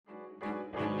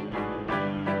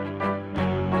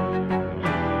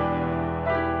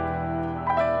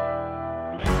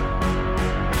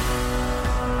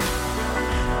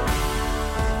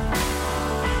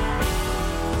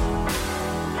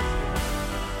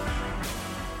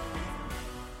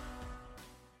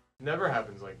Never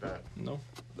happens like that. No.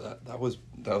 That was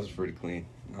pretty clean.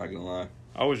 Not gonna lie.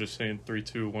 I was just saying 3,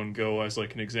 2, 1, go as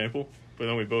like an example, but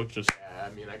then we both just. Yeah, I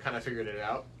mean, I kind of figured it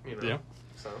out, you know. Yeah.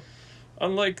 So.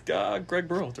 Unlike Greg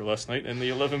Berhalter last night and the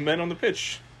 11 men on the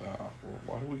pitch. Well,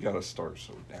 why do we gotta start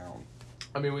so down?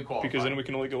 I mean, we qualified. Because then we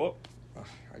can only go up.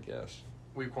 I guess.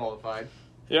 We qualified.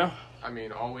 Yeah. I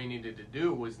mean, all we needed to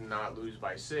do was not lose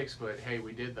by 6, but hey,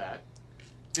 we did that.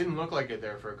 Didn't look like it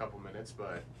there for a couple minutes,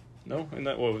 but. No, and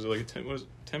that what was it like a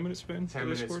 10-minute span?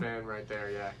 10-minute span right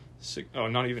there, yeah.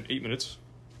 Not even 8 minutes.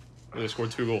 Where they scored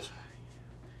 2 goals.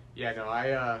 Yeah,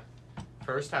 no,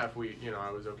 first half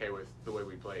I was okay with the way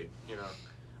we played. You know,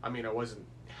 I mean, I wasn't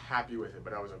happy with it,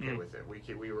 but I was okay with it.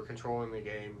 We were controlling the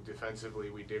game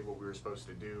defensively. We did what we were supposed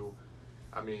to do.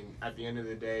 I mean, at the end of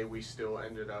the day, we still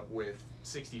ended up with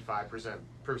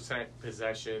 65%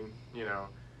 possession. You know,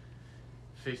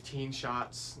 15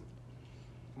 shots.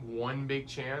 1 big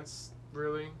chance,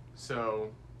 really.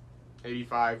 So,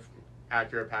 85%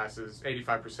 accurate passes.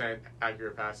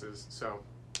 So,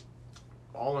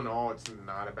 all in all, it's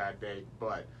not a bad day.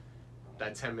 But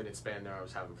that 10-minute span there, I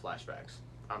was having flashbacks.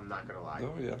 I'm not gonna lie.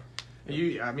 Oh yeah.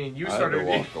 You I started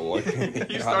had to walk away.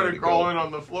 you started crawling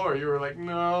on the floor. You were like,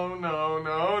 no.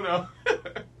 I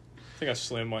think I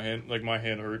slammed my hand, like my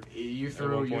hand hurt. You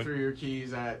threw your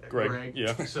keys at Greg.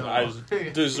 Yeah, So. I was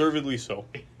deservedly so.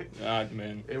 God,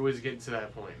 man. It was getting to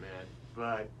that point, man.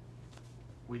 But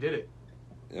we did it.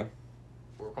 Yeah.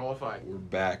 We're qualified. We're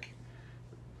back.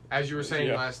 As you were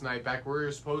saying last night, back where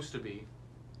you're supposed to be.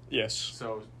 Yes.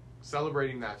 So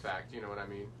celebrating that fact, you know what I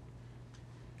mean?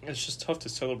 It's just tough to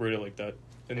celebrate it like that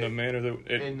in the manner that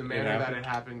it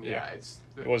happened. Yeah,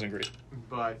 it wasn't great.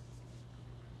 But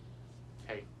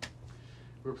hey,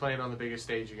 we're playing on the biggest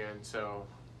stage again, so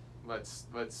let's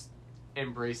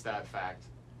embrace that fact.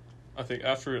 I think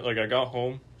after I got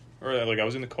home, or I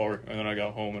was in the car and then I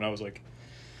got home and I was like,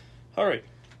 all right,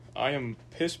 I am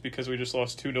pissed because we just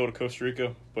lost 2-0 to Costa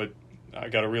Rica, but I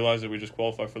got to realize that we just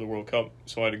qualified for the World Cup,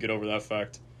 so I had to get over that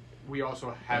fact. We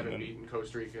also haven't beaten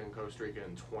Costa Rica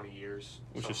in 20 years.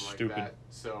 Which is like stupid. That.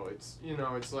 So it's,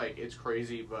 it's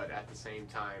crazy, but at the same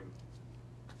time,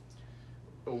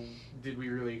 did we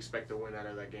really expect a win out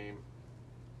of that game?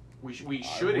 We should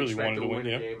really expect a win,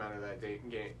 game out of that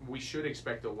game. We should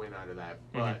expect a win out of that,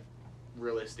 but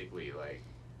realistically,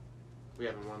 we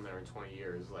haven't won there in 20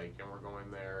 years, and we're going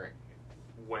there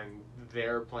when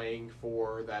they're playing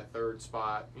for that 3rd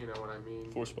spot, you know what I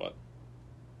mean? 4th spot.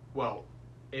 Well,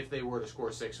 if they were to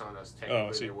score 6 on us,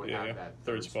 technically they would have that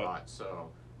 3rd spot. So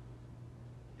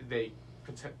they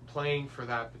playing for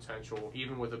that potential,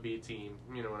 even with a B team,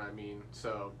 you know what I mean?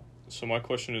 So my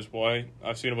question is why?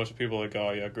 I've seen a bunch of people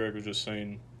Greg was just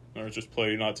saying, or just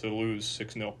play not to lose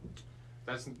 6-0.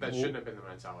 That shouldn't have been the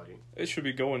mentality. It should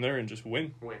be going there and just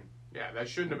win. Yeah, that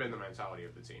shouldn't have been the mentality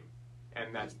of the team,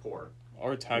 and that's poor.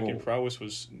 Our attacking prowess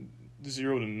was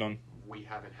 0 to none. We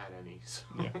haven't had any. So.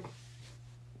 Yeah.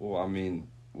 Well, I mean,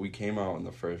 we came out in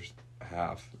the first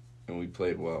half and we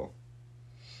played well,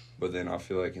 but then I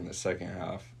feel like in the second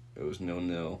half it was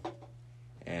 0-0,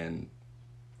 and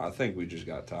I think we just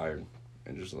got tired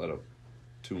and just let up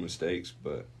 2 mistakes.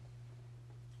 But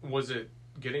was it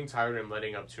getting tired and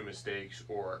letting up 2 mistakes,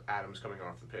 or Adams coming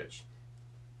off the pitch?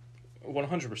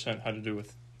 100% had to do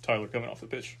with Tyler coming off the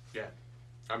pitch. Yeah.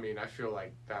 I mean, I feel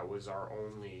like that was our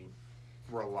only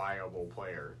reliable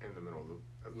player in the middle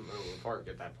of the park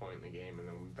at that point in the game, and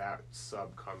then that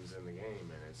sub comes in the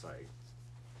game, and it's like...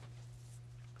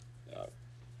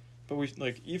 But we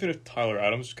even if Tyler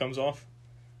Adams comes off,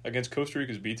 against Costa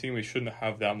Rica's B team, we shouldn't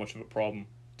have that much of a problem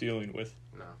dealing with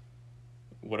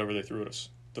whatever they threw at us.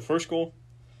 The first goal,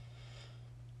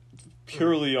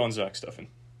 purely on Zach Steffen.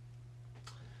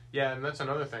 Yeah, and that's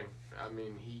another thing. I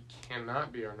mean, he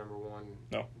cannot be our number one.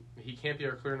 No. He can't be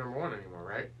our clear number one anymore,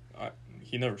 right?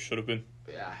 He never should have been.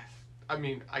 Yeah. I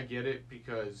mean, I get it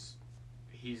because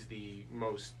he's the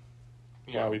most...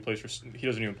 he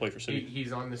doesn't even play for City.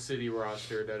 He's on the City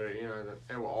roster.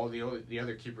 And all the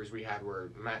other keepers we had were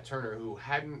Matt Turner, who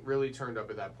hadn't really turned up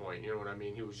at that point. You know what I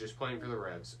mean? He was just playing for the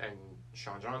Revs, and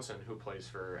Sean Johnson, who plays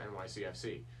for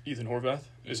NYCFC. Ethan Horvath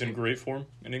is in great form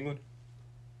in England.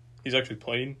 He's actually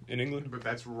playing in England. But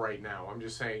that's right now. I'm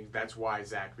just saying that's why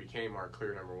Zach became our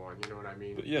clear number one. You know what I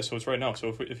mean? But yeah, so it's right now.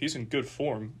 So if he's in good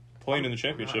form, playing in the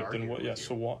championship, then what? Yeah,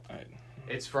 so what?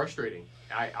 It's frustrating.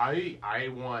 I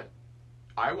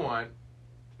want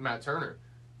Matt Turner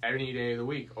any day of the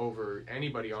week over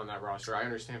anybody on that roster. I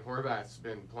understand Horvath's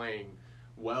been playing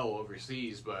well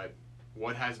overseas, but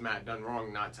what has Matt done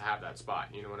wrong not to have that spot?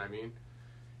 You know what I mean?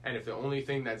 And if the only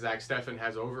thing that Zach Steffen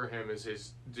has over him is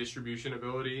his distribution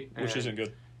ability, which isn't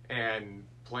good, and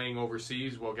playing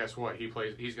overseas, well, guess what? He's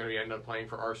going to end up playing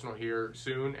for Arsenal here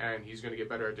soon, and he's going to get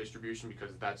better at distribution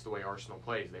because that's the way Arsenal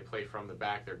plays. They play from the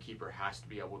back. Their keeper has to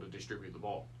be able to distribute the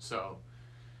ball. So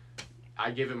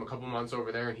I give him a couple months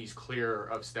over there, and he's clear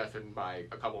of Stefan by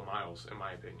a couple miles, in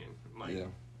my opinion. Yeah.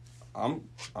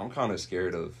 I'm kind of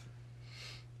scared of,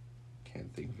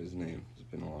 can't think of his name. It's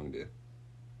been a long day.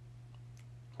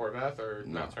 Horvath or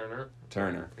No. not Turner?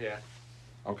 Turner. Yeah.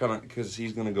 I'm kind of, because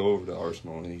he's going to go over to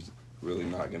Arsenal, and he's really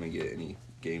not going to get any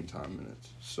game time minutes.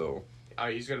 So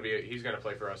He's going to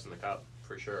play for us in the Cup,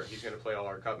 for sure. He's going to play all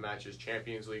our Cup matches,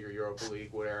 Champions League or Europa League,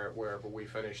 wherever we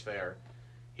finish there.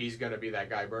 He's going to be that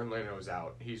guy. Bernd Leno's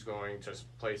out. He's going to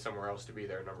play somewhere else to be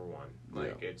their number one.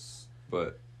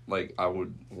 But, I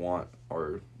would want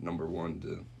our number one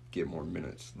to get more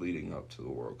minutes leading up to the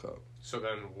World Cup. So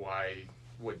then why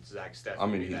would Zach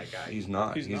Steffen be that guy? He's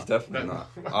not. He's not. Definitely not.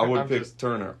 I would pick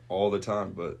Turner all the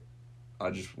time, but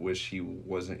I just wish he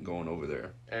wasn't going over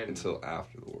there until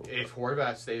after the World Cup. If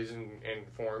Horvath stays in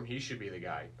form, he should be the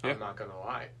guy. Yeah. I'm not going to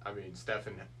lie. I mean,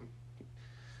 Steffen...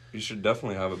 He should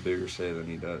definitely have a bigger say than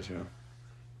he does, yeah.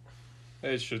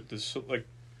 It's just this,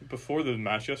 before the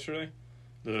match yesterday,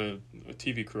 the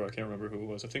TV crew, I can't remember who it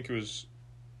was. I think it was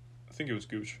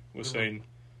Gooch was saying,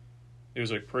 it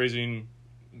was praising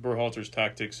Berhalter's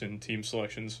tactics and team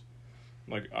selections.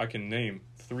 I can name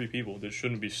 3 people that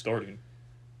shouldn't be starting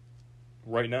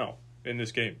right now in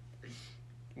this game.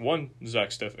 One, Zach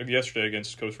Steffen. Yesterday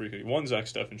against Costa Rica, Zach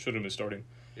Steffen should have been starting.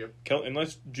 Yep.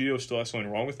 Unless Gio still has something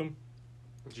wrong with him.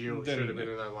 Gio should have been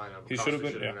in that lineup. He should have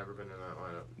been. Should have never been in that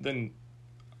lineup. Then,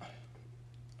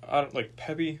 I don't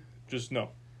Pepe. Just no.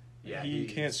 Yeah, he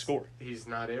can't score. He's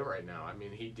not it right now. I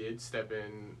mean, he did step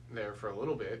in there for a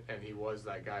little bit, and he was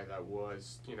that guy that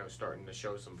was, starting to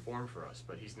show some form for us.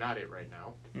 But he's not it right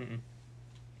now. Mm-mm.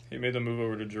 He made the move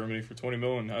over to Germany for $20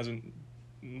 million and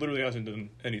literally hasn't done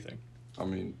anything. I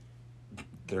mean,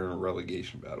 they're in a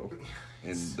relegation battle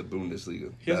in the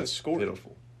Bundesliga. He hasn't scored.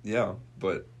 Pitiful. Yeah,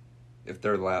 but if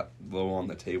they're low on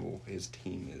the table, his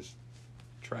team is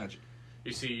tragic.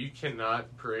 You see, you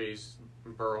cannot praise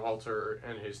Berhalter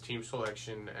and his team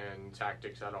selection and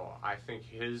tactics at all. I think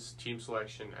his team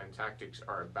selection and tactics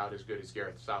are about as good as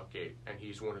Gareth Southgate, and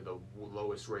he's one of the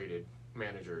lowest rated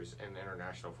managers in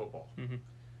international football. Mm-hmm.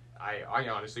 I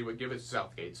honestly would give it to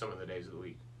Southgate some of the days of the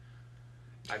week.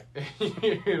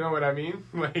 You know what I mean?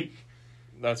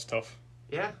 That's tough.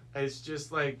 Yeah, it's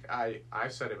just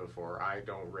I've said it before. I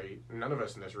don't rate, none of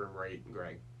us in this room rate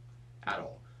Greg at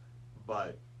all.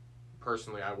 But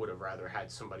personally, I would have rather had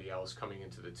somebody else coming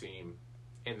into the team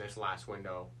in this last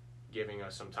window, giving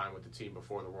us some time with the team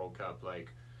before the World Cup.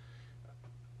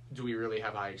 Do we really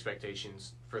have high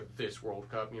expectations for this World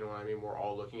Cup? You know what I mean? We're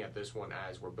all looking at this one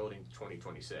as we're building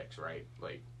 2026, right?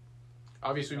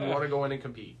 Obviously, we want to go in and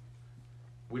compete.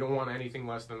 We don't want anything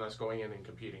less than us going in and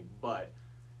competing. But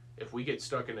if we get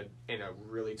stuck in a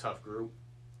really tough group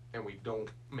and we don't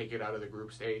make it out of the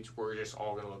group stage, we're just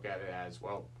all going to look at it as,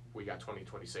 well, we got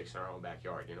 2026 in our own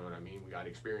backyard. You know what I mean? We got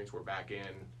experience. We're back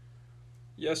in.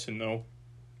 Yes and no.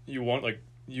 You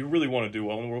really want to do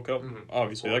well in the World Cup. Mm-hmm.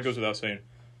 Obviously, that goes without saying.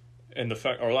 And the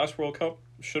fact our last World Cup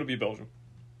should have been Belgium.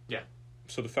 Yeah.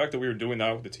 So the fact that we were doing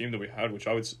that with the team that we had, which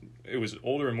it was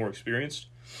older and more experienced,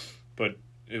 but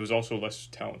it was also less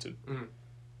talented. Mm-hmm.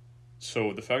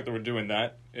 So the fact that we're doing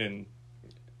that, and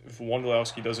if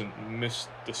Wondolowski doesn't miss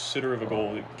the sitter of a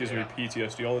goal, it gives me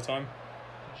PTSD all the time.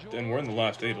 Then we're in the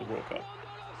last 8 of the World Cup.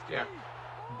 Yeah.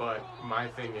 But my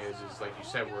thing is like you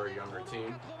said, we're a younger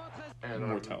team. And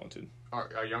more talented.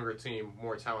 Our younger team,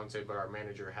 more talented, but our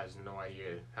manager has no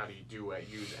idea how to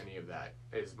use any of that,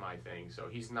 is my thing. So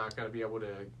he's not going to be able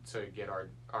to get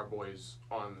our boys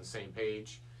on the same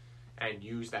page and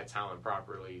use that talent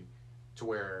properly to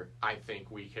where I think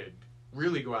we could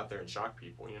really go out there and shock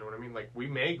people. You know what I mean? We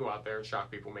may go out there and shock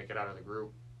people, make it out of the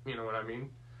group. You know what I mean?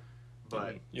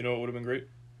 But you know what would have been great?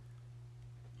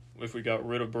 If we got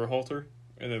rid of Berhalter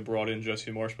and then brought in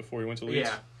Jesse Marsch before he went to Leeds.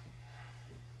 Yeah.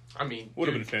 I mean, would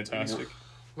have been fantastic.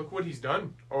 Look what he's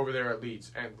done over there at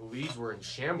Leeds. And Leeds were in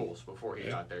shambles before he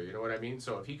got there. You know what I mean?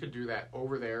 So if he could do that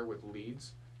over there with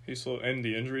Leeds. And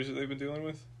the injuries that they've been dealing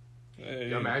with.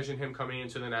 Imagine him coming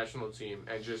into the national team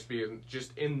and just being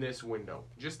in this window.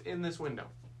 Just in this window.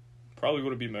 Probably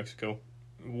would have beat Mexico.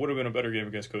 Would have been a better game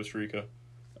against Costa Rica.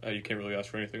 You can't really ask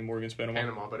for anything more against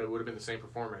Panama. But it would have been the same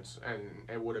performance. And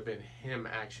it would have been him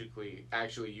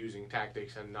actually using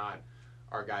tactics and not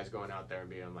our guys going out there and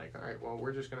being like, all right, well,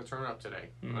 we're just going to turn up today.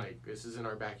 Mm-hmm. This is in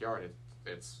our backyard.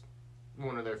 It's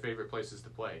one of their favorite places to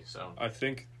play. So I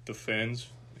think the fans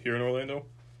here in Orlando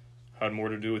had more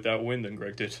to do with that win than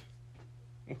Greg did,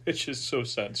 which is so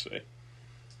sad to say.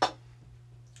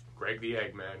 Break the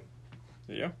egg, man.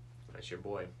 Yeah. That's your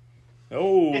boy.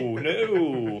 Oh,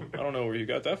 no. I don't know where you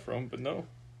got that from, but no.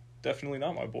 Definitely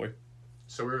not my boy.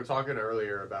 So we were talking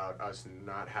earlier about us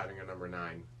not having a number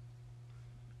 9.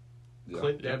 Yeah.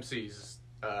 Clint Dempsey's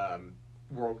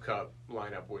World Cup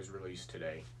lineup was released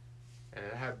today, and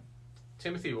it had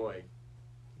Timothy Weah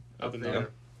up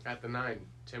there at the 9.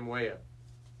 Tim Weah.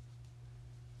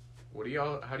 What do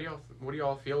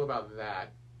y'all feel about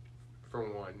that? For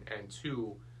one, and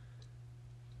two,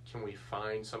 can we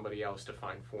find somebody else to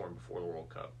find form before the World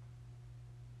Cup?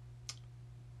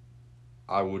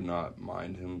 I would not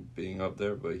mind him being up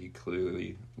there, but he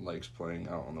clearly likes playing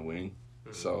out on the wing.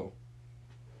 Mm-hmm. So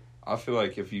I feel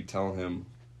like if you tell him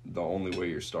the only way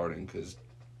you're starting, because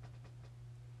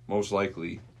most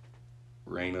likely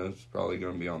Reyna's probably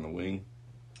going to be on the wing.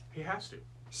 He has to.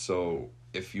 So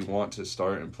if you want to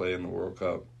start and play in the World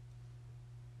Cup,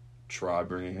 try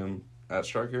bringing him at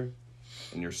striker.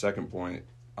 And your second point,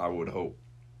 I would hope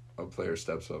a player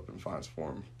steps up and finds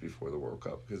form before the World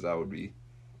Cup, because that would be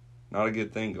not a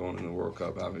good thing going in the World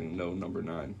Cup having no number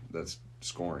 9 that's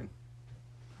scoring.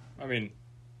 I mean,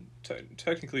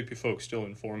 technically Pifok's still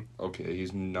in form. Okay,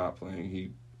 he's not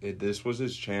playing. This was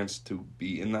his chance to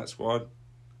be in that squad,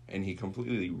 and he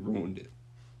completely ruined it.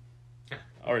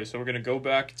 All right, so we're going to go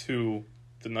back to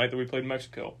the night that we played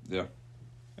Mexico. Yeah.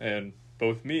 And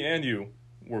both me and you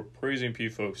were praising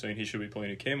Pifok, saying he should be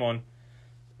playing. He came on,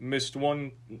 missed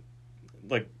one,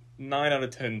 9 out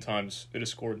of 10 times it has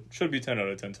scored. Should be 10 out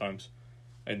of 10 times.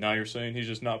 And now you're saying he's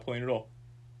just not playing at all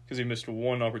because he missed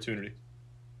one opportunity.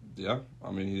 Yeah,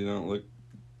 I mean, he didn't look...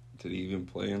 Did he even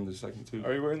play in the second 2?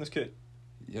 Are you wearing this kit?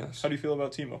 Yes. How do you feel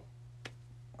about Timo?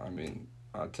 I mean,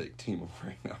 I'd take Timo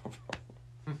right now,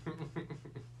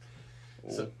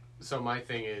 bro. So my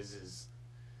thing is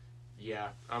yeah,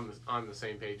 I'm on the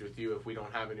same page with you. If we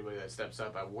don't have anybody that steps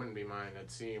up, I wouldn't be mind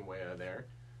at seeing Weah there,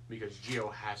 because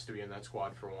Gio has to be in that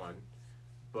squad for one.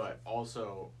 But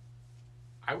also,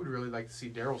 I would really like to see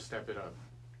Daryl step it up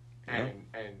and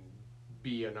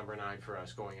be a number 9 for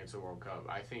us going into the World Cup.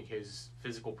 I think his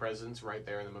physical presence right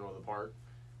there in the middle of the park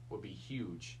would be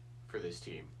huge for this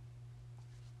team.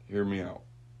 Hear me out.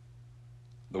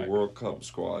 The World Cup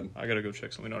squad. I gotta go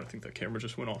check something out. I think that camera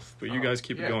just went off. But you guys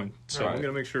keep it going. So right. I'm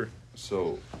gonna make sure.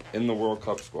 So, in the World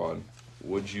Cup squad,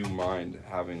 would you mind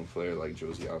having a player like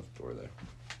Josie Altidore there?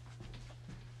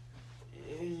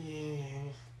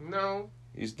 No.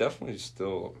 He's definitely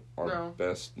still our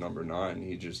best number 9.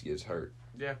 He just gets hurt.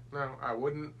 Yeah, no, I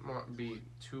wouldn't be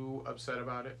too upset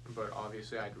about it, but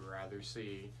obviously I'd rather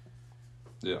see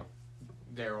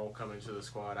Daryl come into the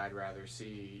squad. I'd rather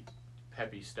see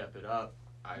Pepe step it up.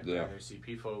 I'd rather see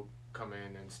Pifok come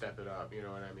in and step it up, you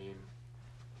know what I mean?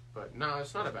 But no,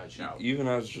 it's not a bad shout. Even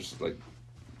as just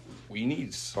we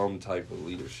need some type of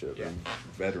leadership and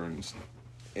veterans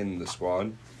in the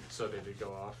squad. So did it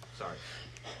go off? Sorry.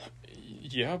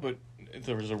 Yeah, but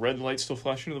there was a red light still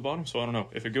flashing to the bottom, so I don't know.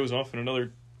 If it goes off in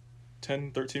another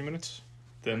 10, 13 minutes,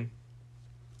 then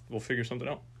we'll figure something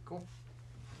out. Cool.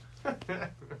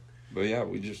 But yeah,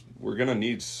 we're going to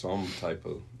need some type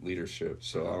of leadership,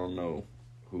 so I don't know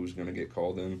who's going to get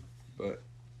called in, but...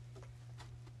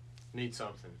 Need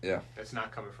something. Yeah. That's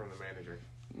not coming from the manager.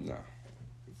 No.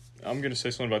 I'm going to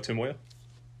say something about Tim Weah.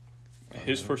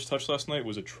 His first touch last night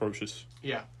was atrocious.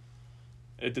 Yeah.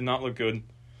 It did not look good.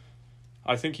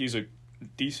 I think he's a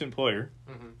decent player.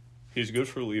 Mm-hmm. He's good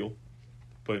for Lille,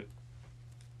 but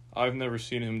I've never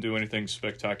seen him do anything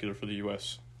spectacular for the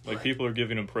U.S. People are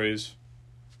giving him praise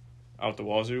out the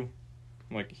wazoo.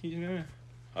 I'm like,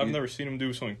 I've never seen him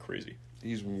do something crazy.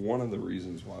 He's one of the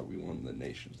reasons why we won the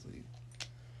Nations League.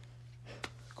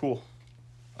 Cool.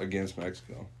 Against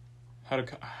Mexico. Had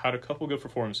a couple good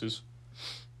performances.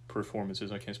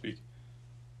 I can't speak.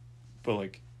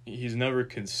 But, he's never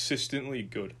consistently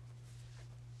good.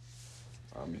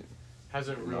 I mean...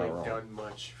 Hasn't really done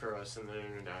much for us in the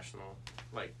international,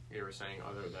 like you were saying,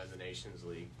 other than the Nations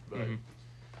League. But,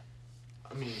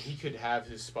 I mean, he could have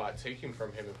his spot taken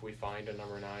from him if we find a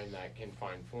number 9 that can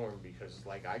find form, because,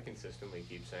 I consistently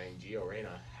keep saying, Gio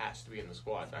Reyna has to be in the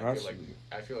squad. I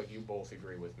feel like you both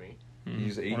agree with me.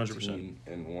 He's 18 100%.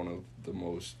 And one of the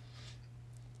most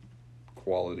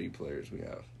quality players we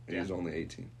have. And he's only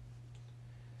 18.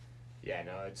 Yeah,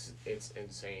 no, it's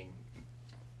insane.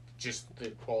 Just the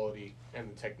quality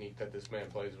and the technique that this man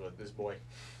plays with, this boy.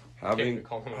 Having him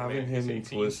and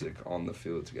Pulisic on the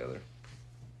field together,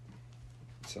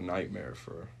 it's a nightmare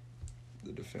for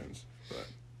the defense. But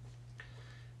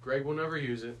Greg will never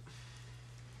use it.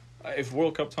 If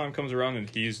World Cup time comes around and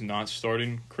he's not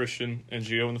starting Christian and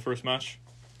Gio in the first match,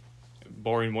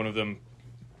 barring one of them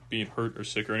being hurt or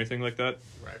sick or anything like that,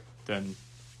 right, then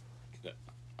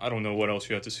I don't know what else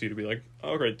you have to see to be like,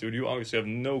 all right, dude, you obviously have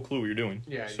no clue what you're doing.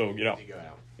 Yeah. So get out. You go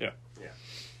out. Yeah. Yeah.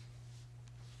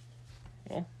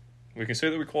 Well, we can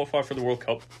say that we qualified for the World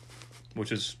Cup,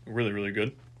 which is really, really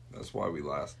good. That's why we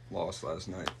lost last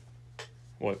night.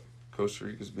 What? Costa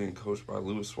Rica's being coached by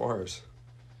Luis Suarez.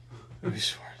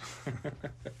 Luis Suarez.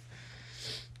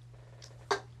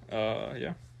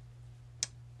 Yeah.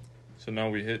 So now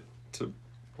we hit.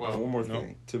 One more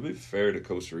thing. To be fair to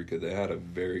Costa Rica, they had a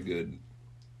very good.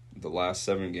 The last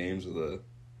 7 games of the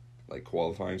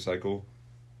qualifying cycle,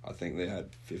 I think they had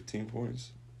 15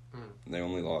 points. And they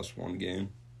only lost 1 game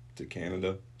to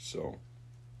Canada. So.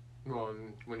 Well,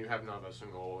 and when you have Navas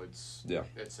in goal, it's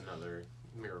another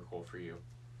miracle for you.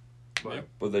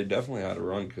 But they definitely had a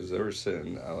run because they were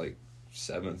sitting at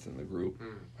 7th in the group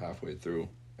halfway through,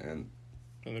 and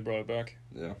they brought it back.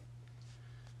 Yeah.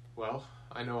 Well,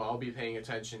 I know I'll be paying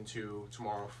attention to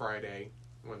tomorrow, Friday,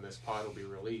 when this pod will be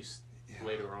released.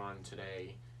 Later on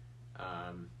today,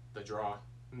 the draw,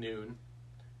 noon.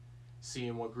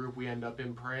 Seeing what group we end up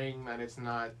in, praying that it's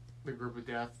not the group of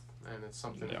death and it's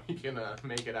something we can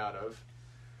make it out of.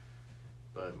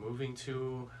 But moving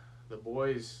to the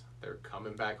boys, they're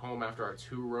coming back home after our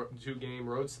two-game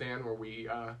road stand where we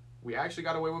actually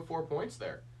got away with 4 points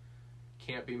there.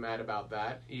 Can't be mad about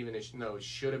that. Even it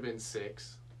should have been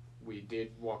 6. We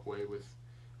did walk away with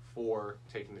 4,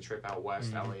 taking the trip out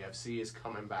west. LAFC is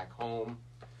coming back home.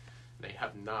 They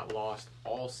have not lost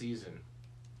all season.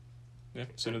 Yeah,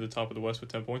 sitting at the top of the West with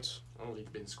 10 points. Only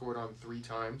been scored on 3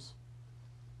 times.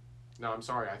 No, I'm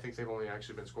sorry. I think they've only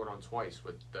actually been scored on twice,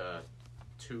 with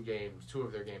 2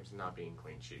 of their games not being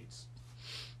clean sheets.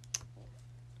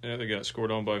 Yeah, they got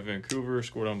scored on by Vancouver,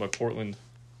 scored on by Portland.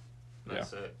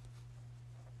 That's it.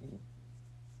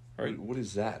 Right. What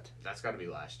is that? That's got to be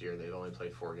last year. They've only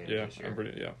played 4 games Yeah, this year.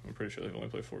 I'm pretty sure they've only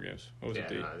played 4 games. What was the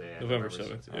date? November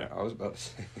 7th. Yeah. I was about to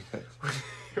say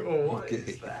that. What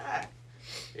is that?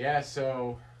 Yeah,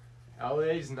 so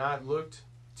LA's not looked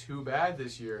too bad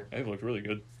this year. They've looked really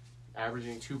good.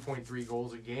 Averaging 2.3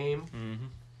 goals a game. Mm-hmm.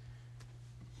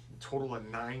 Total of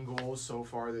 9 goals so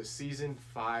far this season.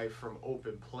 5 from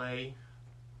open play.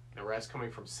 The rest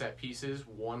coming from set pieces.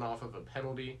 1 off of a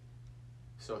penalty.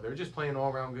 So they're just playing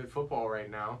all-around good football right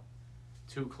now.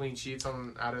 2 clean sheets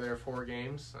out of their 4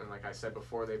 games. And like I said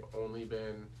before, they've only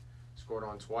been scored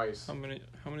on twice. How many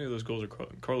of those goals are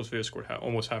Carlos Villa scored?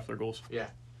 Almost half their goals. Yeah.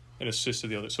 And assisted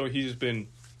the other. So he's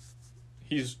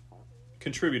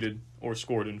contributed or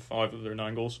scored in 5 of their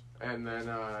 9 goals. And then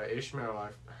Ishmael,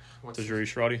 Tajiri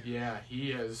Shradi. Yeah,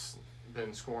 he has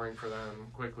been scoring for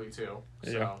them quickly too.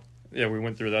 So. Yeah, we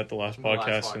went through that the last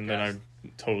podcast, and then I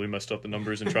totally messed up the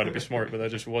numbers and tried to be smart, but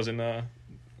that just wasn't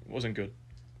good.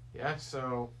 Yeah,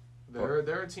 so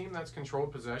they're a team that's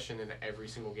controlled possession in every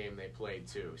single game they played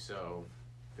too. So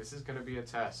this is going to be a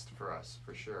test for us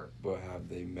for sure. But have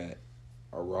they met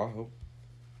Araujo?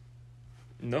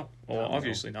 No, well,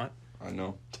 obviously not. I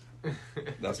know.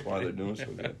 That's why they're doing so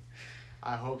good.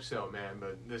 I hope so, man.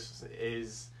 But this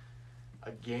is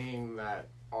a game that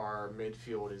our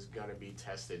midfield is going to be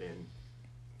tested in.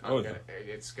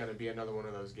 It's going to be another one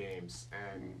of those games.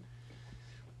 And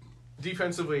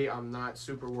defensively, I'm not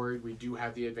super worried. We do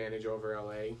have the advantage over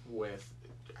LA with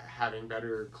having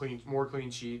more clean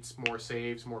sheets, more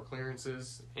saves, more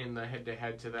clearances in the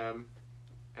head-to-head to them.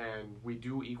 And we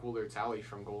do equal their tally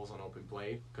from goals on open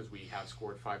play because we have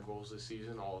scored 5 goals this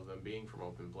season, all of them being from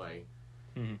open play.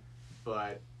 Mm-hmm.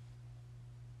 But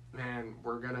man,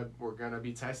 we're gonna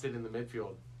be tested in the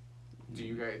midfield. Do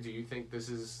you think this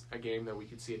is a game that we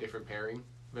could see a different pairing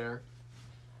there,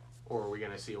 or are we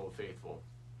gonna see Old Faithful,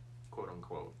 quote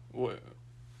unquote?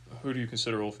 Who do you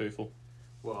consider Old Faithful?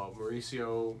 Well,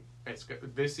 Mauricio.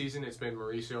 This season it's been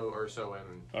Mauricio, Urso,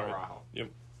 and Araujo. Right.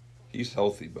 Yep. He's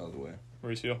healthy, by the way.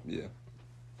 Mauricio. Yeah.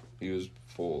 He was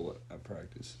full at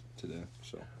practice today,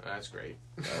 so that's great.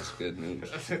 That's good news.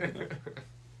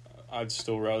 I'd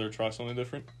still rather try something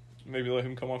different. Maybe let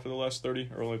him come on for the last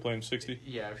 30 or only play him 60.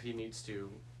 Yeah, if he needs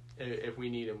to. If we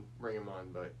need him, bring him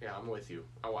on. But, yeah, I'm with you.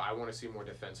 I want to see more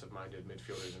defensive-minded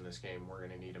midfielders in this game. We're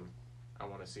going to need them. I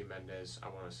want to see Mendez. I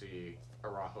want to see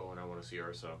Araujo, and I want to see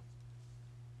Urso.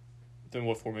 Then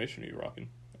what formation are you rocking?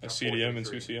 A CDM and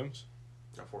 2 CMs?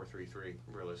 A 4-3-3,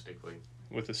 realistically.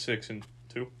 With a 6 and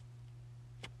 2?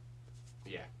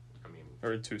 Yeah, I mean...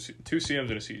 Or two CMs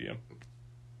and a CDM.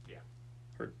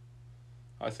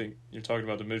 I think you're talking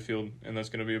about the midfield, and that's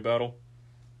going to be a battle.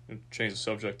 And change the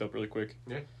subject up really quick.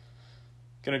 Yeah.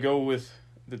 Going to go with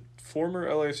the former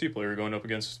LAFC player going up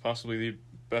against possibly the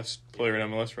best player in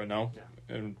MLS right now.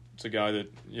 Yeah. And it's a guy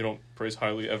that you don't praise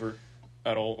highly ever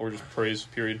at all, or just praise,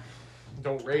 period.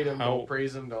 Don't rate him. How- Don't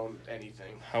praise him. Don't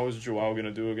anything. How is Joao going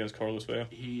to do against Carlos Vela?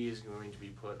 He is going to be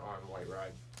put on white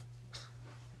ride.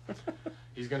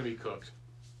 He's going to be cooked.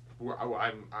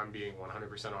 I'm being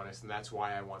 100% honest, and that's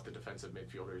why I want the defensive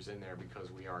midfielders in there,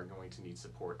 because we are going to need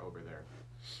support over there.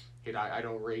 I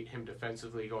don't rate him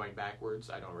defensively going backwards.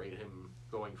 I don't rate him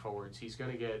going forwards. He's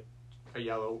going to get a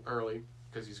yellow early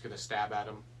because he's going to stab at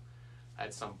him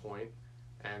at some point.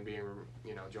 And being,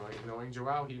 knowing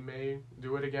Joao, he may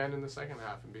do it again in the second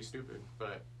half and be stupid.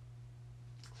 But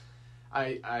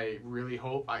I really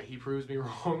hope he proves me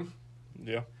wrong.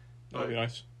 Yeah, that'd be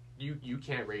nice. You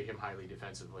can't rate him highly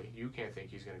defensively. You can't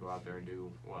think he's going to go out there and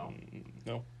do well.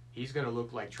 No. He's going to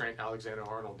look like Trent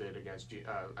Alexander-Arnold did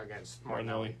against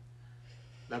Martinelli.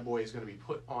 That boy is going to be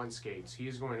put on skates. He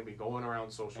is going to be going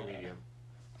around social media.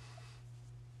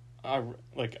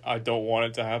 I don't want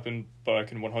it to happen, but I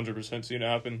can 100% see it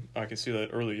happen. I can see that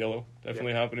early yellow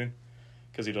definitely happening,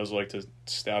 because he does like to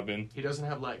stab in. He doesn't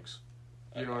have legs.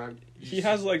 You know what I mean? He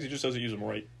has legs, he just doesn't use them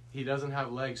right. He doesn't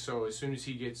have legs, so as soon as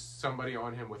he gets somebody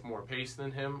on him with more pace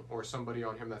than him, or somebody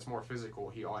on him that's more physical,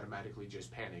 he automatically just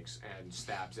panics and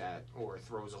stabs at or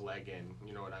throws a leg in.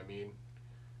 You know what I mean?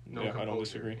 No composure. I don't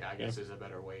disagree. I guess is a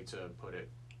better way to put it.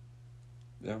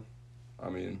 Yeah. I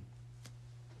mean,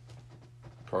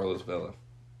 Carlos Vela,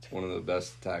 one of the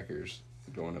best attackers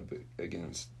going up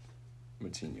against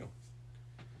Moutinho.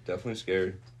 Definitely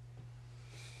scary.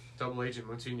 Double Agent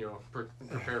Moutinho,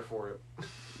 prepare for it.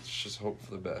 Let's just hope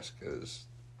for the best, because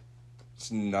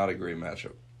it's not a great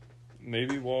matchup.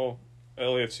 Maybe while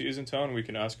LAFC is in town, we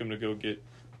can ask him to go get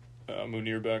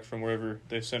Munir back from wherever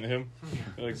they sent him.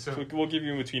 Like, So- we'll give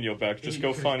you Moutinho back. Just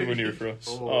go find Munir for us.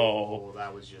 Oh,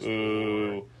 that was just...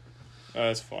 Ooh.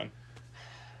 That's fine.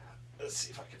 Let's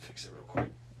see if I can fix it real quick.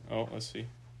 Oh, let's see.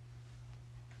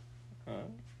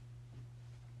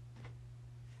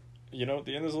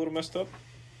 The end is a little messed up.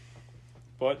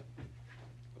 But...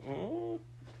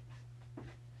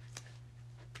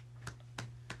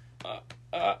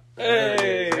 There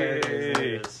it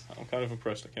hey! is. I'm kind of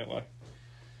impressed, I can't lie.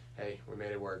 Hey, we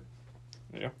made it work.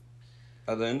 Yeah.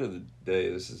 At the end of the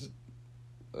day, this is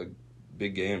a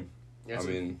big game. Yeah,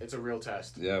 it's a real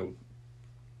test. Yeah,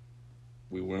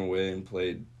 we went away and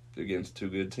played against two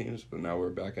good teams, but now we're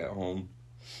back at home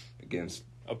against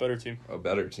A better team. a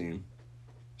better team.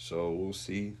 So we'll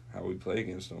see how we play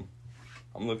against them.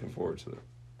 I'm looking forward to it.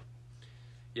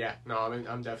 Yeah, no,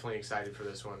 I'm definitely excited for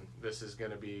this one. This is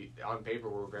going to be, on paper,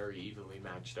 we're very evenly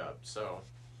matched up, so...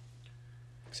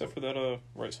 Except for that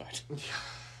right side.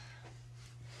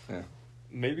 Yeah.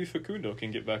 Maybe Facundo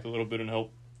can get back a little bit and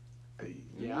help.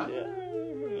 Yeah?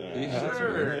 He has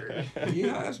Sure. been. He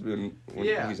has been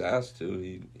when he's asked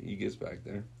to. He gets back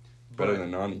there. Better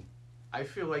than Nani. I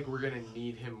feel like we're going to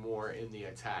need him more in the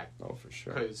attack. Oh, for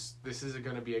sure. Because this is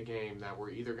going to be a game that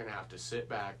we're either going to have to sit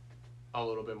back a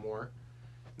little bit more.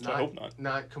 I hope not.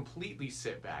 Not completely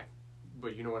sit back,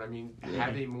 but you know what I mean? Yeah.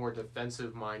 Have a more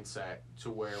defensive mindset to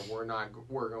where we're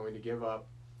going to give up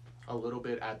a little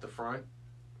bit at the front,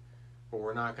 but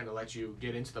we're not going to let you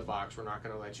get into the box. We're not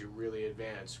going to let you really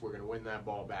advance. We're going to win that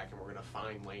ball back, and we're going to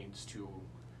find lanes to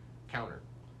counter.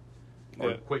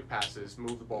 Or quick passes,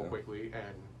 move the ball quickly,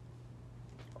 and...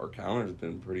 Our counter's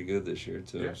been pretty good this year,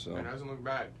 too. Yeah, so. it hasn't looked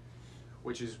bad.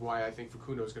 Which is why I think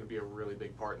Facundo is going to be a really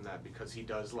big part in that, because he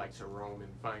does like to roam and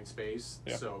find space.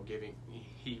 Yeah. So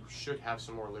he should have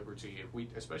some more liberty,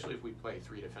 especially if we play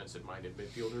three defensive-minded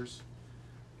midfielders.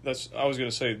 I was going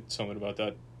to say something about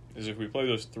that, is if we play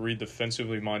those three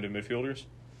defensively minded midfielders,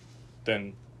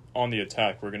 then on the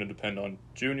attack we're going to depend on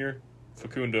Junior,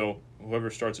 Facundo,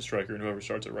 whoever starts a striker, and whoever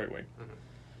starts a right wing. Mm-hmm.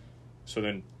 So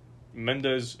then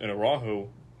Mendes and Araujo,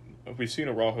 we've seen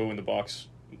Araujo in the box.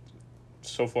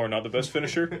 So far, not the best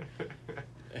finisher.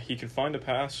 He can find a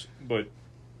pass, but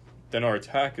then our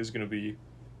attack is going to be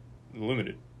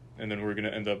limited. And then we're going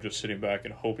to end up just sitting back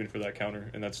and hoping for that counter.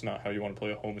 And that's not how you want to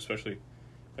play at home, especially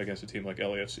against a team like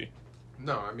LAFC.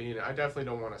 No, I mean, I definitely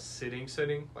don't want a sitting,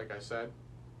 like I said.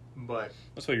 But...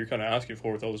 That's what you're kind of asking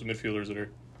for with all those midfielders that are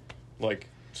like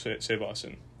Sebas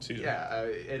and Cesar. Yeah,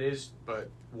 it is. But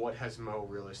what has Mo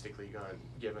realistically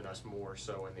given us more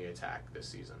so in the attack this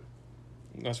season?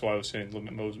 That's why I was saying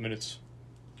limit Mo's minutes.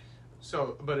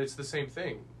 So, but it's the same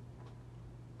thing.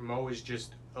 Mo is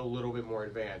just a little bit more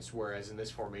advanced, whereas in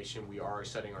this formation we are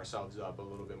setting ourselves up a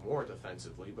little bit more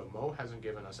defensively, but Mo hasn't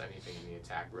given us anything in the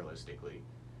attack realistically.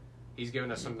 He's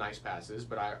given us some nice passes,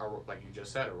 but like you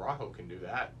just said, Araujo can do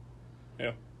that.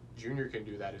 Yeah. Junior can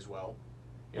do that as well.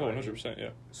 You Oh, know what I mean? 100%, yeah.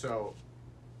 So,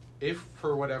 if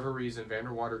for whatever reason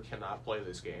Vanderwater cannot play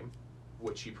this game,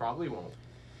 which he probably won't,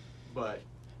 but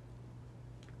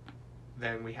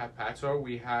then we have Pato,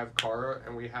 we have Kara,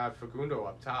 and we have Facundo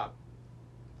up top.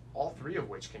 All three of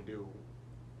which can do,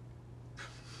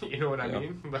 you know what I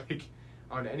mean? Like,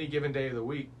 on any given day of the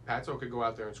week, Pato could go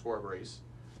out there and score a brace.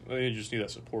 Well, you just need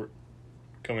that support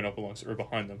coming up alongside or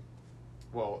behind them.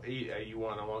 Well, you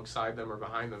want alongside them or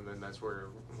behind them, then that's where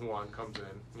Juan comes in.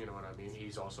 You know what I mean?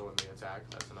 He's also in the attack.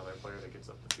 That's another player that gets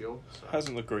up the field. So.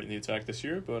 Hasn't looked great in the attack this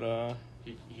year, but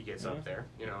he gets up there.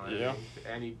 You know,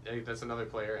 that's another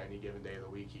player. Any given day of the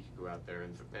week, he could go out there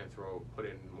and put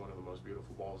in one of the most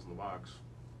beautiful balls in the box.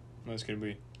 That's gonna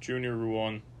be Junior,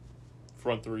 Ruan,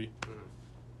 front three,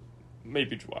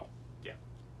 maybe Joao. Yeah.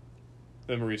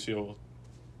 Then Mauricio will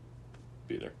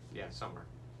be there. Yeah, somewhere.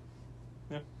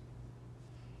 Yeah.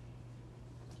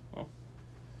 Well,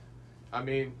 I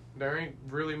mean, there ain't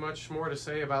really much more to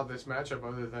say about this matchup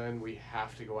other than we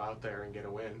have to go out there and get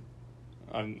a win.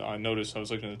 I noticed, I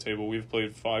was looking at the table, we've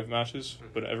played 5 matches,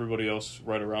 but everybody else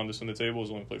right around us in the table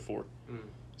has only played 4.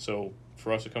 So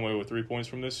for us to come away with 3 points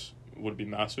from this would be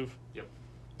massive. Yep.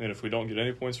 And if we don't get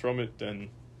any points from it, then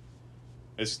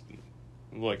it's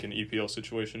like an EPL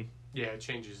situation. Yeah, it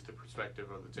changes the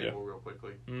perspective of the table real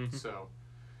quickly. So,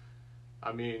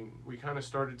 I mean, we kind of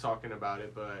started talking about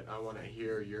it, but I want to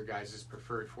hear your guys'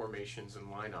 preferred formations and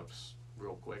lineups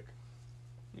real quick.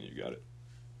 You got it.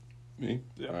 Me?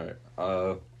 Yeah.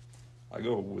 All right. I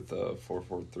go with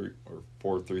 4-4-3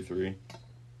 or 4-3-3.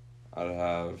 I'd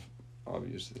have,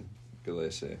 obviously,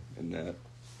 Galese in net.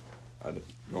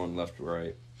 Going left to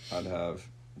right, I'd have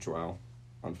Joao,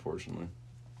 unfortunately.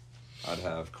 I'd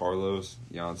have Carlos,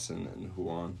 Janssen, and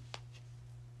Juan.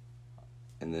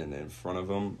 And then in front of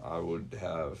them, I would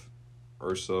have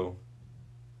Urso,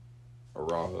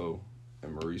 Araujo,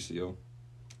 and Mauricio.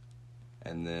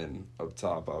 And then up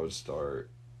top, I would start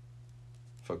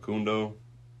Facundo,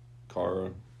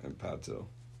 Cara, and Pato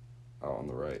out on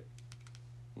the right.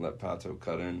 Let Pato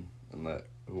cut in and let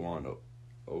Juan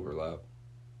overlap.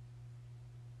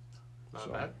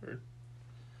 Not bad.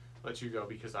 Let you go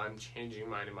because I'm changing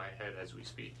mine in my head as we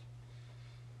speak.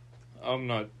 I'm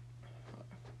not.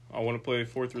 I want to play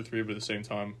 4-3-3, but at the same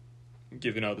time,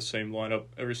 giving out the same lineup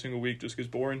every single week just gets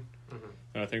boring.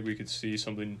 And I think we could see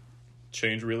something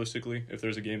change realistically. If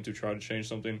there's a game to try to change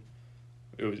something,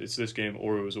 it's this game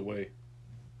or it was away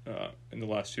in the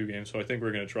last 2 games. So I think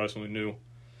we're going to try something new.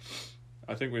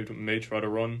 I think we may try to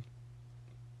run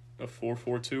a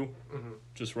 4-4-2,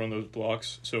 just run those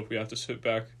blocks. So if we have to sit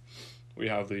back, we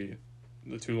have the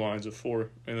 2 lines of 4,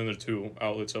 and then the 2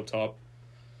 outlets up top.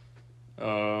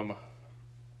 I'm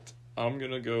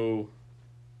going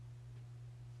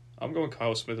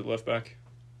Kyle Smith at left back.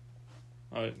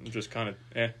 I'm just kind of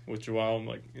with Joao. I'm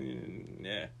like,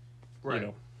 right. You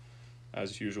know,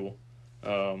 as usual.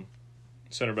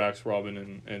 Center backs, Robin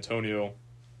and Antonio.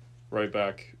 Right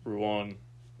back, Ruan.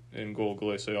 In goal,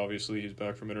 Galese, obviously, he's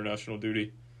back from international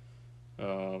duty.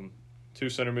 2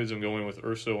 center mids, I'm going with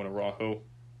Urso and Araujo.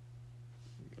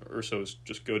 Urso's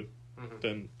just good.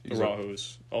 Then Araujo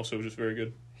is also just very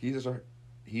good. He's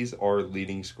our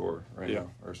leading scorer now,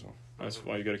 Urso. That's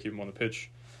why you got to keep him on the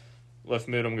pitch. Left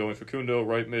mid, I'm going Facundo.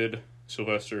 Right mid,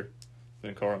 Sylvester.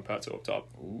 Then Cara and Pato up top.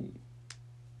 Ooh.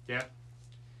 Yeah.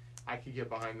 I could get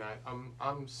behind that. I'm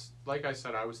like I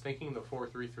said, I was thinking the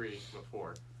 4-3-3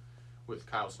 before, with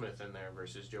Kyle Smith in there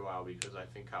versus Joao, because I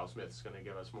think Kyle Smith's going to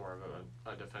give us more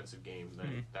of a defensive game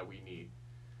that we need.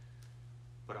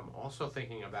 But I'm also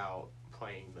thinking about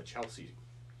playing the Chelsea,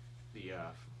 the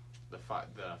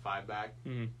 5-back,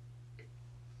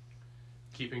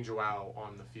 keeping Joao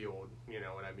on the field. You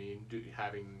know what I mean?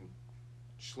 Having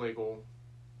Schlegel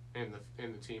in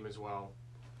the team as well.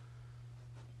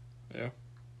 Yeah.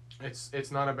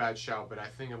 It's not a bad shout, but I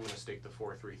think I'm going to stick the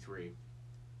 4-3-3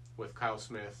 with Kyle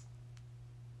Smith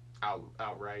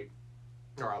out right,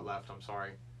 or out left, I'm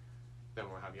sorry. Then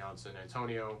we'll have Janssen,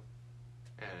 Antonio,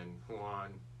 and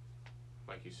Juan,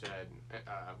 like you said,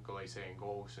 Galese in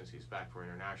goal since he's back for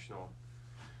international.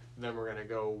 Then we're going to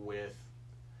go with,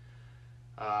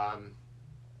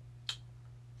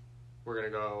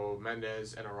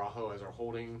 Mendez and Araujo as our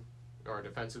holding, our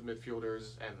defensive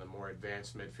midfielders, and the more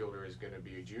advanced midfielder is going to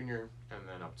be a Junior. And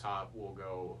then up top, we'll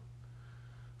go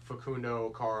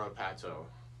Facundo, Cara, Pato,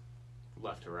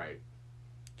 left to right.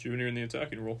 Junior in the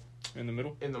attacking role, in the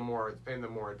middle. In the more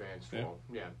advanced role,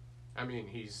 yeah. I mean,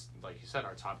 he's, like you said,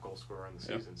 our top goal scorer in the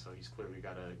season, so he's clearly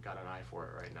got an eye for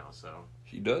it right now. So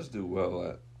he does do well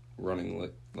at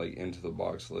running like into the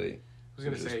box late. I was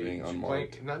going to say, being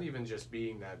unmarked. not even just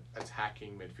being that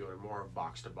attacking midfielder, more of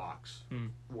box to box,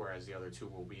 whereas the other 2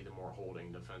 will be the more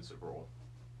holding defensive role.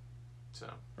 So,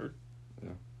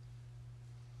 yeah,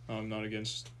 I'm not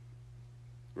against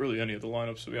really any of the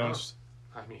lineups, to be honest.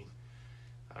 I mean,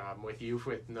 With you,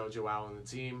 with no Joao on the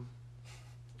team,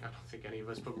 I don't think any of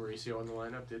us put Mauricio in the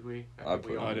lineup, did we? I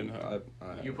didn't.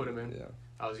 You put him in? Yeah.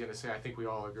 I was going to say, I think we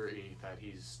all agree that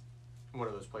he's one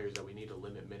of those players that we need to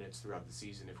limit minutes throughout the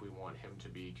season if we want him to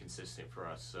be consistent for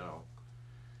us. So,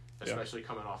 especially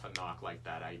coming off a knock like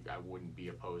that, I wouldn't be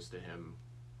opposed to him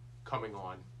coming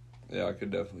on. Yeah, I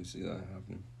could definitely see that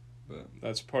happening. But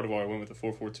that's part of why I went with the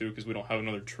 4-4-2, because we don't have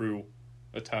another true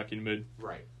attacking mid.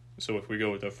 Right. So if we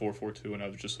go with that 4-4-2 and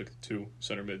have just like the 2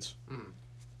 center mids,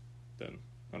 then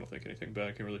I don't think anything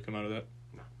bad can really come out of that.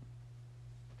 No.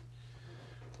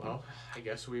 Well, I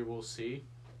guess we will see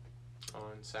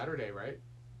on Saturday, right?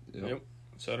 Yep.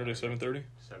 Saturday, 7:30.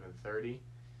 7:30.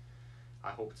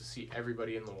 I hope to see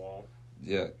everybody in the wall.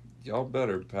 Yeah, y'all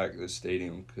better pack this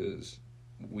stadium because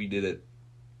we did it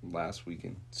last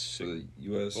weekend for the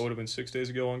U.S. What would have been 6 days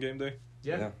ago on game day?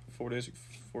 Yeah. 4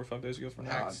 or 5 days ago for now.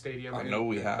 Packed stadium. I know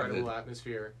we have it. Incredible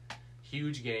atmosphere.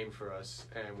 Huge game for us,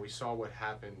 and we saw what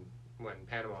happened when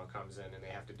Panama comes in and they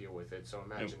have to deal with it. So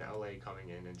imagine LA coming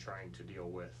in and trying to deal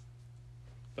with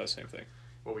that same thing.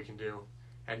 What we can do.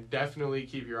 And definitely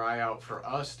keep your eye out for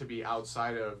us to be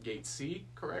outside of Gate C,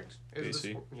 correct? Gate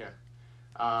C. Yeah.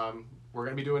 We're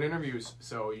going to be doing interviews,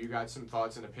 so you got some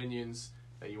thoughts and opinions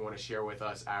that you want to share with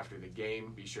us after the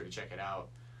game. Be sure to check it out.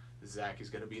 Zach is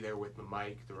going to be there with the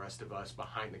mic, the rest of us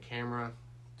behind the camera,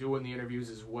 doing the interviews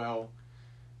as well.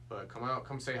 But come out,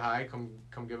 come say hi, come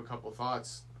give a couple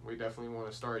thoughts. We definitely want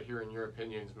to start hearing your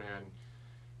opinions, man,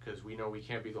 because we know we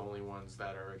can't be the only ones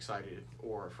that are excited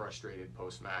or frustrated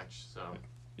post-match. So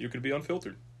you could be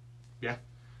unfiltered. Yeah.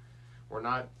 We're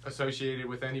not associated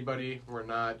with anybody. We're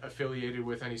not affiliated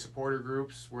with any supporter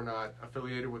groups. We're not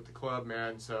affiliated with the club,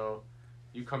 man. So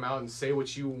you come out and say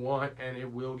what you want, and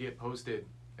it will get posted.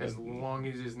 As long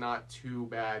as it's not too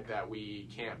bad that we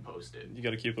can't post it. You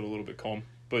got to keep it a little bit calm,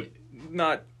 but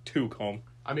not too calm.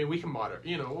 I mean, we can moderate.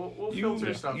 You know, we'll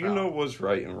filter stuff out. You know what's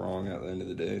right and wrong at the end of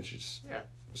the day. Just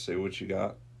say what you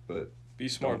got, but be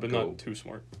smart, but not too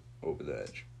smart. Over the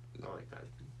edge. I like that.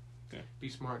 Yeah. Be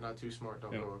smart, not too smart.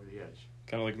 Don't go over the edge.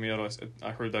 Kind of like me.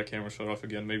 I heard that camera shut off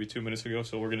again maybe 2 minutes ago,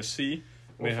 so we're going to see.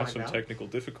 May have some technical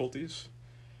difficulties.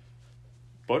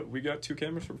 But we got 2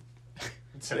 cameras for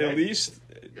at least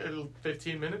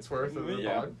 15 minutes worth of the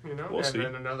pod, you know, we'll see.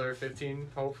 Then another 15,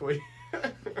 hopefully.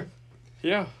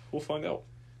 Yeah, we'll find out.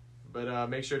 But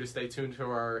make sure to stay tuned to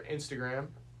our Instagram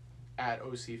at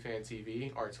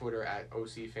OCFanTV, our Twitter at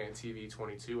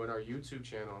OCFanTV22, and our YouTube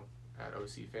channel at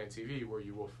OCFanTV, where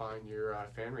you will find your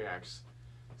fan reacts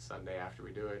Sunday after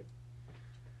we do it.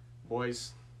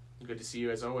 Boys, good to see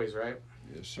you as always, right?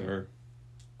 Yes, sir.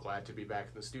 Glad to be back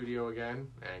in the studio again,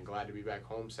 and glad to be back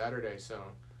home Saturday, so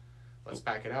let's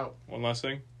pack it out. One last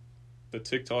thing. The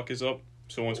TikTok is up,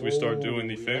 so once we start doing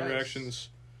the fan reactions,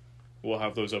 we'll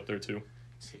have those up there too.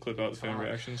 Clip out the fan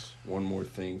reactions. One more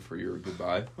thing for your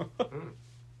goodbye. I'm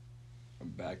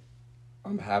back.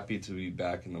 I'm happy to be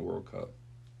back in the World Cup.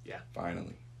 Yeah.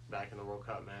 Finally. Back in the World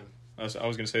Cup, man. I was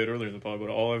going to say it earlier in the pod, but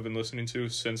all I've been listening to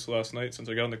since last night, since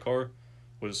I got in the car,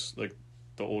 was like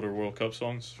the older World Cup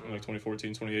songs from like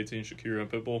 2014, 2018, Shakira and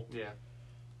Pitbull. Yeah.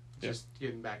 Just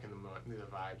getting back in the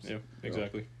vibes. Yeah,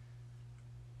 exactly.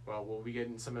 Well, we'll be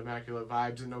getting some immaculate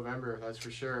vibes in November, that's for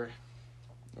sure.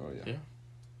 Oh, yeah. Yeah.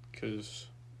 Because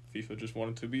FIFA just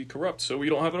wanted to be corrupt, so we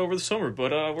don't have it over the summer.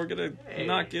 But we're going to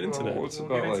not get into that. It's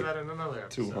about like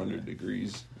 200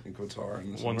 degrees in Qatar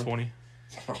in the summer. 120.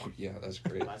 Oh, yeah, that's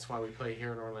great. That's why we play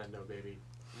here in Orlando, baby.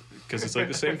 Because it's like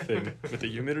the same thing with the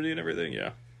humidity and everything,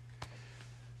 yeah.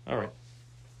 All right.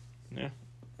 Yeah.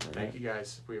 Thank you,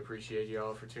 guys. We appreciate you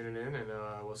all for tuning in, and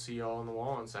we'll see you all on the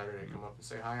wall on Saturday. Come up and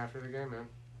say hi after the game, man.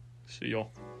 See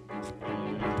y'all.